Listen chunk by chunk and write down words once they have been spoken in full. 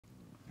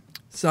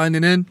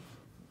Signing in.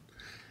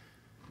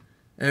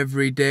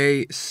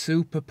 Everyday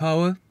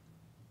superpower.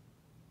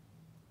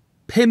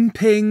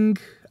 Pimping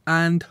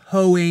and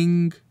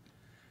hoeing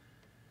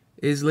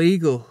is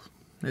legal.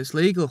 It's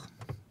legal.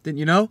 Didn't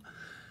you know?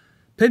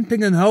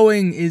 Pimping and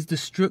hoeing is the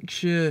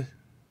structure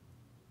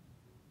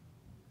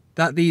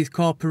that these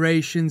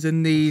corporations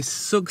and these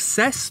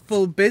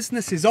successful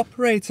businesses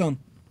operate on.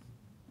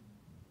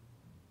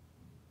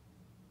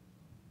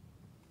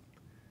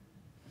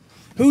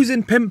 Who's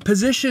in pimp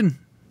position?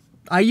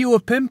 Are you a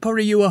pimp or are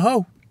you a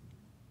hoe?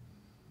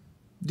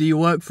 Do you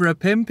work for a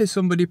pimp? Is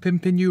somebody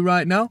pimping you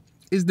right now?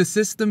 Is the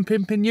system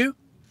pimping you?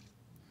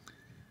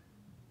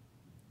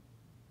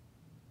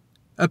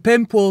 A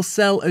pimp will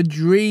sell a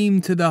dream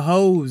to the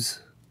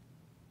hoes,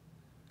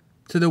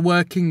 to the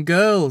working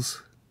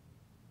girls.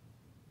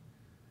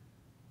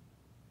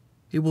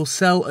 He will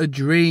sell a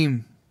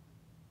dream.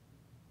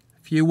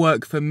 If you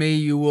work for me,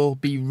 you will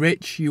be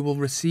rich, you will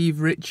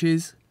receive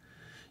riches,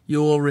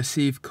 you will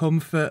receive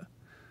comfort,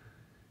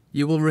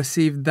 you will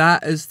receive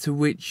that as to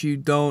which you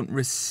don't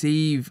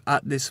receive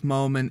at this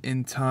moment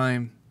in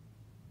time.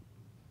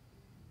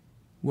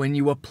 When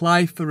you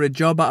apply for a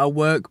job at a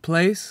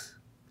workplace,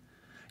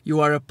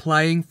 you are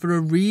applying for a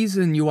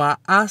reason. You are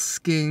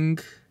asking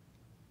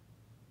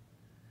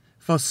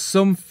for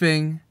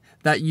something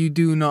that you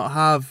do not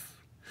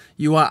have.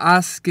 You are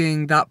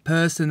asking that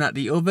person at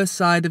the other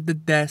side of the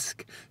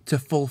desk to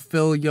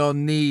fulfill your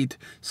need,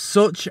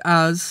 such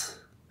as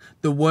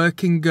the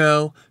working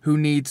girl who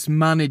needs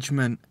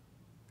management,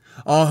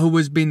 or who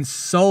has been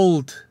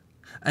sold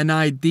an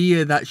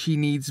idea that she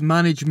needs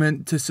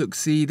management to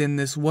succeed in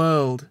this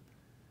world.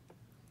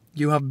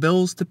 You have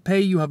bills to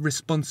pay, you have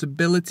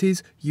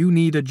responsibilities, you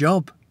need a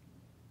job.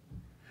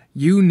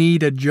 You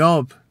need a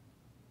job.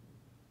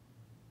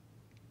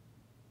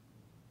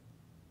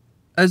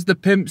 As the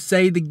pimps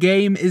say, the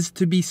game is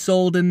to be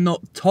sold and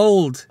not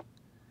told.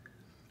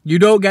 You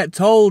don't get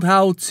told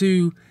how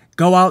to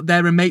go out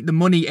there and make the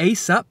money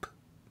ASAP.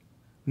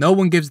 No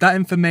one gives that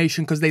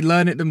information because they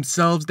learn it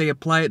themselves, they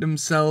apply it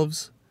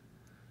themselves.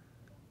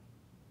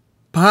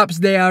 Perhaps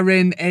they are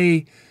in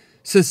a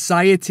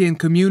society and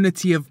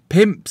community of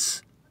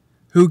pimps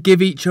who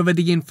give each other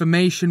the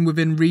information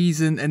within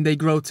reason and they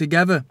grow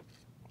together.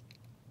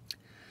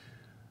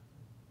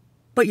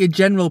 But your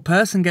general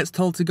person gets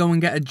told to go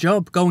and get a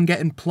job, go and get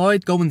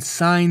employed, go and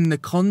sign the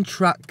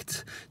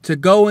contract. To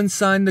go and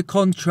sign the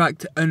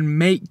contract and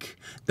make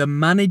the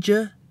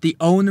manager, the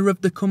owner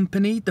of the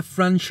company, the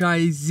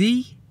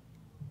franchisee,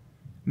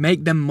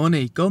 make them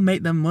money. Go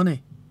make them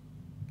money.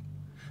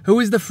 Who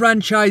is the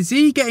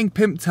franchisee getting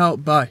pimped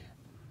out by?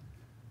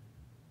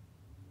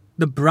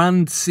 The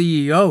brand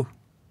CEO.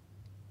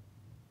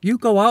 You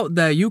go out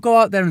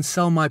there and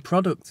sell my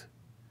product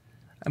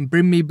and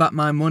bring me back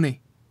my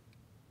money.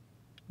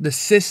 The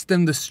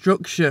system, the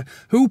structure.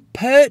 Who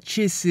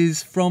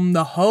purchases from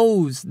the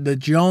hoes, the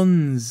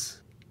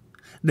Johns,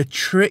 the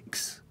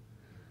tricks?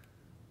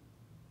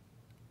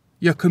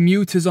 Your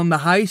commuters on the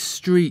high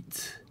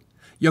street,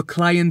 your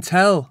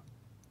clientele.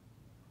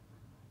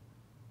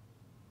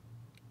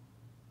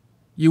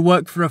 You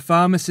work for a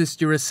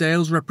pharmacist, you're a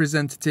sales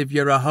representative,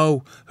 you're a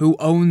hoe. Who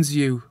owns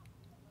you?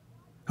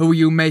 Who are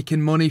you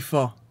making money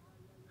for?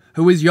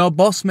 Who is your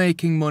boss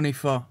making money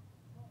for?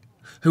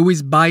 Who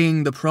is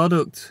buying the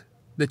product?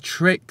 The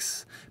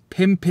tricks.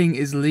 Pimping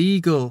is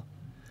legal.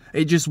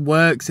 It just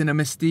works in a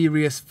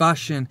mysterious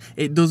fashion.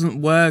 It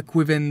doesn't work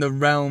within the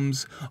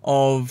realms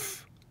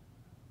of...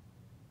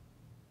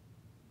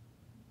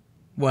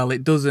 Well,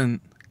 it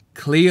doesn't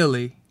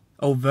clearly,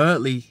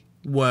 overtly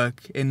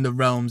work in the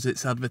realms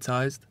it's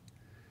advertised.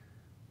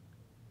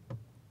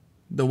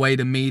 The way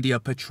the media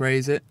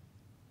portrays it.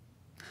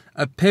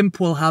 A pimp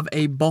will have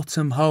a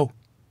bottom hoe.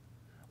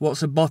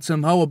 What's a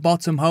bottom hoe? A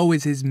bottom hoe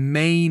is his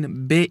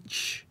main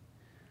bitch.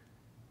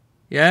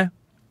 Yeah?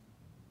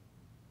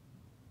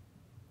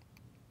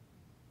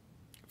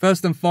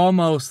 First and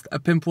foremost, a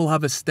pimp will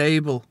have a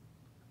stable.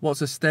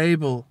 What's a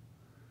stable?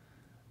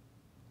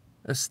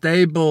 A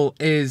stable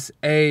is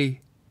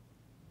a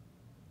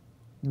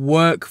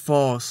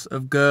workforce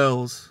of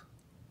girls.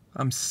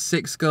 I'm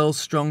 6 girls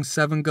strong,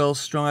 7 girls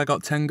strong. I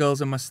got 10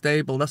 girls in my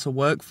stable. That's a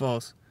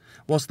workforce.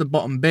 What's the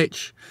bottom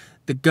bitch?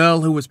 The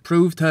girl who has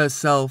proved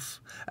herself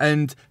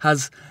and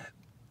has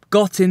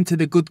got into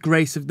the good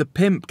grace of the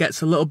pimp,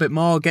 gets a little bit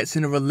more, gets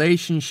in a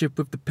relationship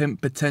with the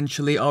pimp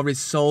potentially, or is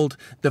sold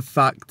the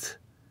fact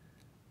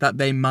that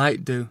they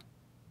might do.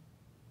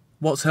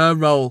 What's her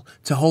role?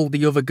 To hold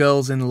the other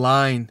girls in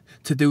line,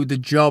 to do the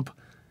job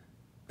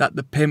that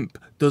the pimp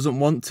doesn't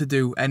want to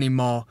do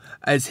anymore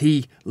as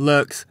he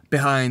lurks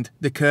behind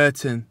the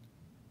curtain.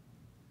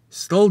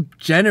 Still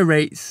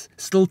generates,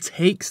 still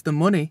takes the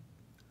money.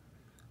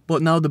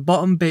 But now the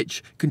bottom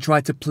bitch can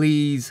try to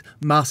please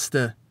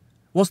master.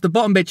 What's the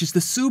bottom bitch? It's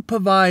the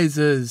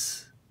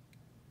supervisors.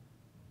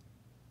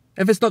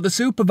 If it's not the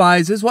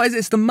supervisors, what is it?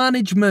 It's the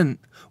management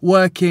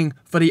working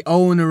for the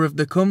owner of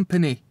the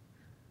company.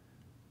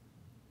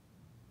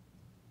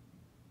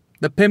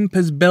 The pimp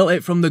has built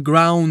it from the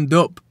ground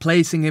up,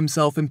 placing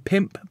himself in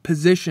pimp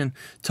position,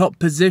 top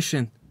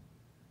position,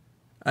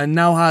 and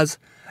now has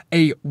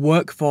a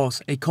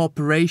workforce, a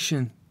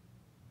corporation.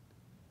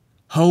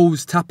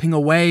 Hoes tapping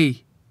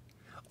away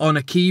on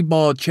a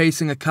keyboard,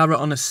 chasing a carrot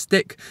on a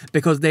stick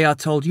because they are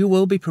told you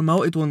will be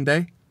promoted one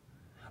day.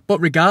 But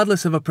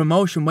regardless of a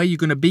promotion, where you're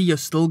going to be, you're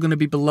still going to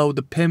be below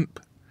the pimp.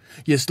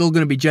 You're still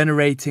going to be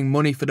generating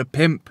money for the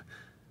pimp.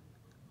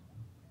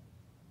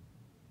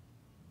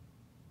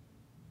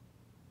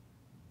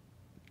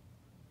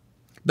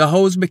 The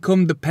hoes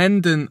become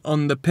dependent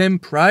on the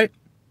pimp, right?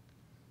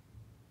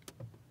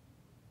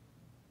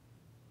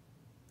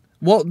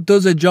 What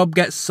does a job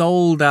get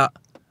sold at?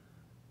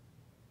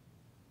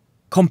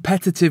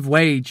 Competitive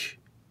wage.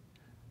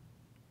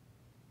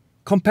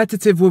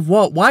 Competitive with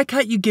what? Why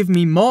can't you give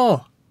me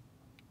more?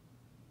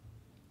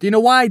 Do you know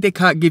why they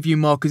can't give you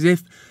more?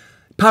 Because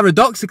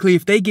paradoxically,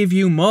 if they give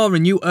you more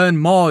and you earn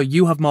more,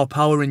 you have more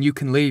power and you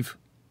can leave.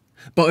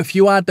 But if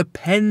you are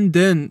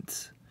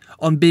dependent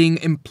on being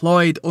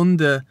employed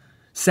under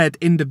said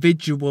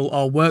individual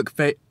or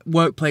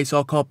workplace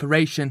or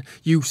corporation,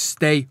 you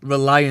stay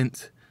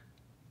reliant.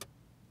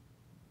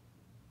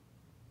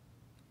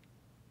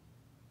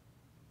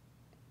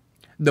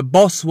 The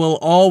boss will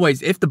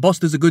always, if the boss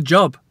does a good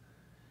job,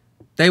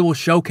 they will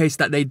showcase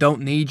that they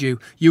don't need you.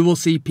 You will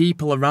see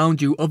people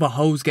around you, other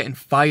hoes, getting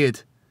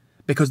fired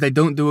because they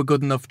don't do a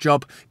good enough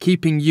job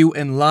keeping you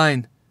in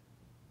line.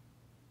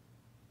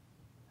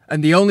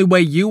 And the only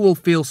way you will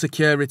feel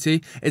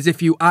security is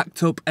if you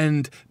act up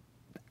and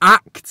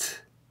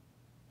act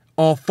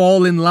or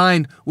fall in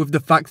line with the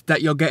fact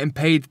that you're getting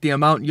paid the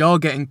amount you're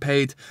getting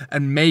paid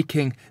and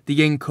making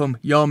the income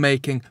you're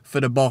making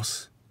for the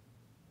boss.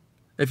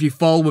 If you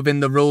fall within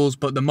the rules,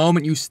 but the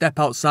moment you step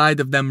outside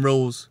of them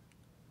rules,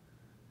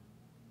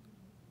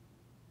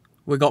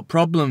 we got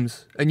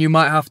problems and you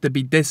might have to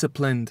be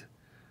disciplined.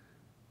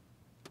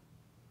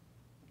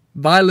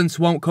 Violence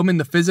won't come in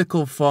the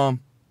physical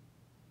form,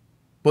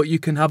 but you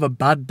can have a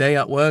bad day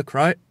at work,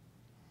 right?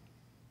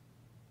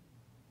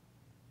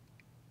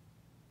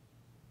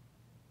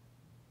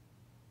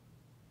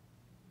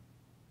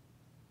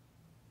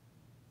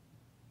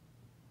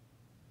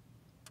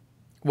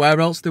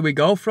 Where else do we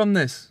go from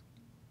this?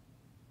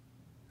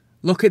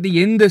 Look at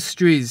the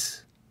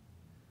industries.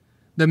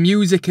 The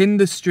music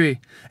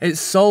industry. It's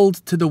sold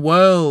to the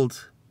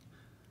world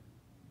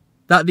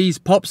that these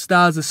pop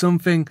stars are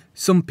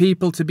some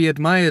people to be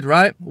admired,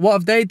 right? What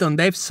have they done?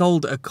 They've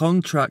sold a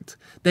contract.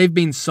 They've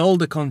been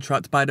sold a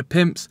contract by the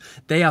pimps.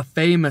 They are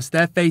famous.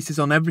 Their face is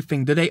on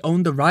everything. Do they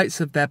own the rights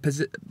of their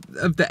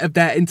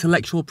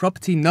intellectual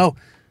property? No.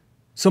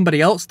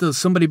 Somebody else does.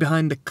 Somebody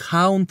behind the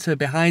counter,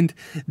 behind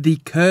the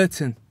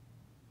curtain.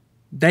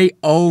 They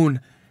own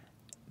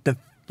the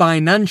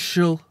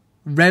financial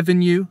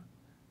revenue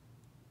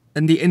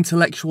and the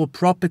intellectual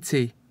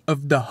property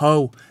of the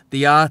hoe,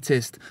 the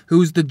artist.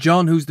 Who's the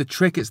John? Who's the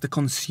trick? It's the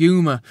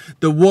consumer.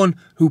 The one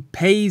who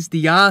pays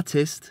the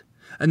artist,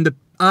 and the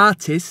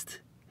artist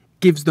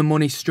gives the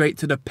money straight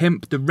to the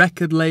pimp, the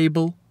record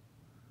label.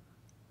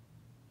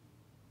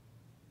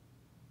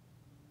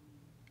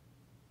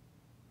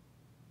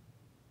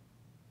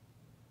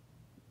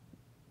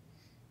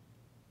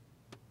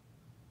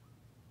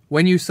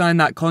 When you sign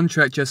that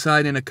contract, you're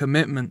signing a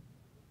commitment.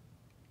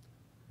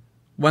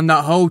 When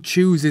that hoe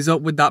chooses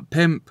up with that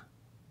pimp,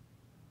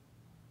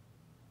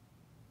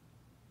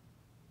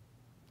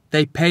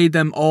 they pay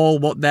them all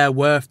what they're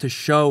worth to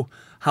show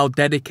how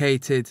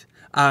dedicated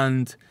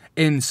and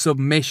in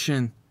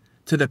submission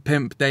to the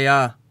pimp they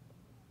are.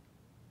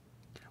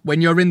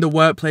 When you're in the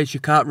workplace, you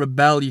can't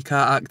rebel, you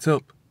can't act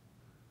up.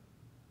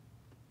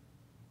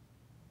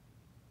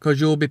 Because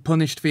you'll be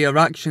punished for your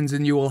actions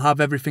and you will have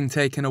everything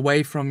taken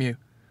away from you.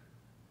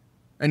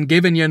 And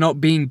given you're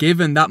not being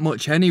given that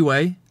much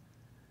anyway,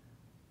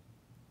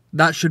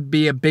 that should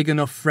be a big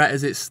enough threat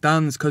as it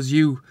stands, because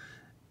you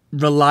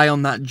rely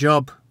on that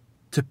job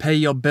to pay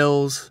your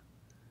bills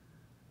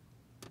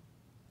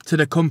to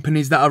the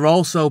companies that are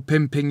also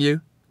pimping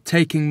you,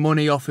 taking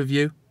money off of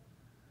you.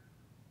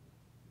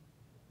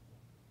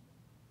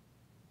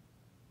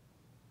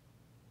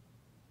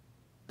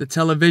 The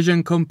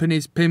television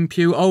companies pimp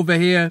you. Over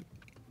here,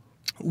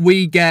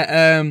 we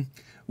get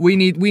we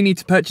need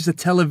to purchase a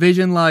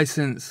television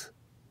license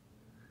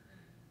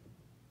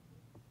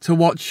to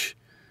watch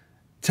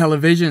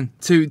television,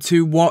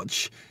 to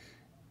watch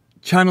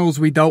channels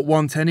we don't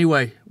want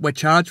anyway. We're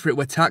charged for it,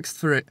 we're taxed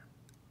for it.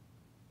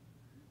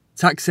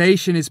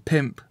 Taxation is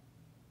pimp.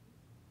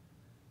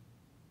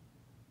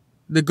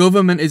 The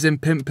government is in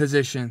pimp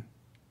position,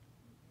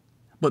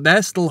 but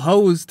they're still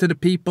hoes to the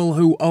people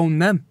who own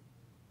them.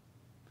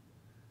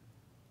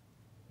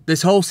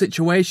 This whole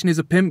situation is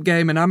a pimp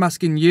game, and I'm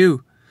asking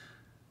you,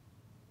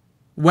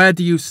 where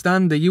do you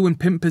stand? Are you in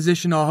pimp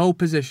position or hoe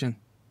position?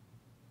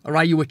 Or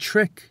are you a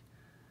trick?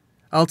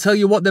 I'll tell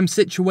you what, them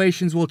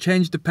situations will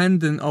change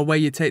dependent on where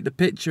you take the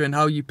picture and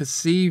how you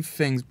perceive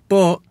things.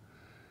 But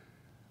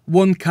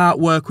one can't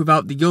work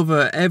without the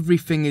other.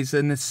 Everything is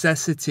a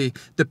necessity.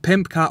 The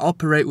pimp can't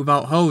operate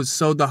without hoes.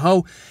 So the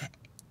hoe,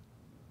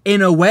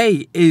 in a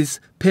way, is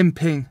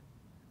pimping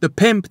the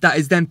pimp that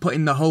is then put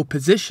in the whole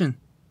position.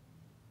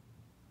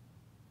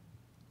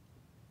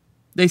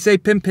 They say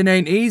pimping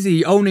ain't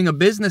easy. Owning a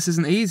business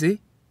isn't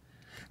easy.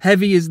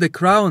 Heavy is the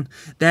crown.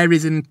 There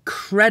is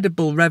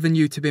incredible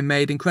revenue to be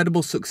made,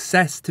 incredible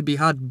success to be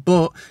had,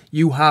 but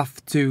you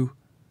have to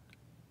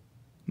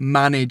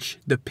manage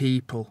the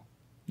people.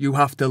 You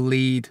have to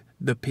lead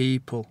the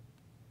people.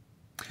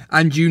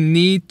 And you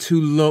need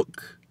to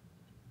look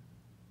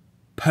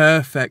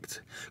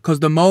perfect. Because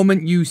the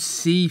moment you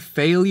see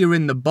failure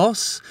in the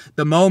boss,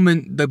 the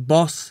moment the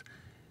boss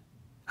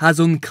has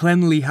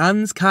uncleanly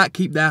hands, can't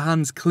keep their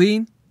hands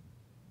clean,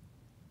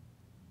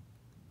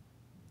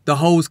 the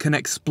hoes can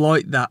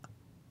exploit that.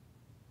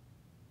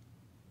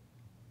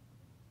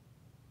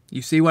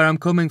 You see where I'm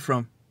coming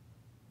from?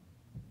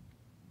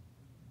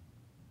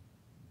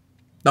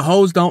 The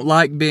hoes don't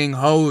like being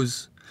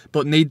hoes,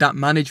 but need that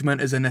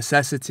management as a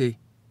necessity.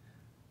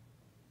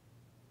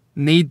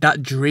 Need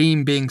that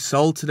dream being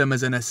sold to them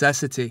as a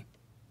necessity.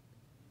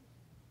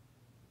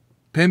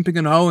 Pimping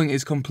and hoeing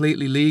is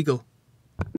completely legal.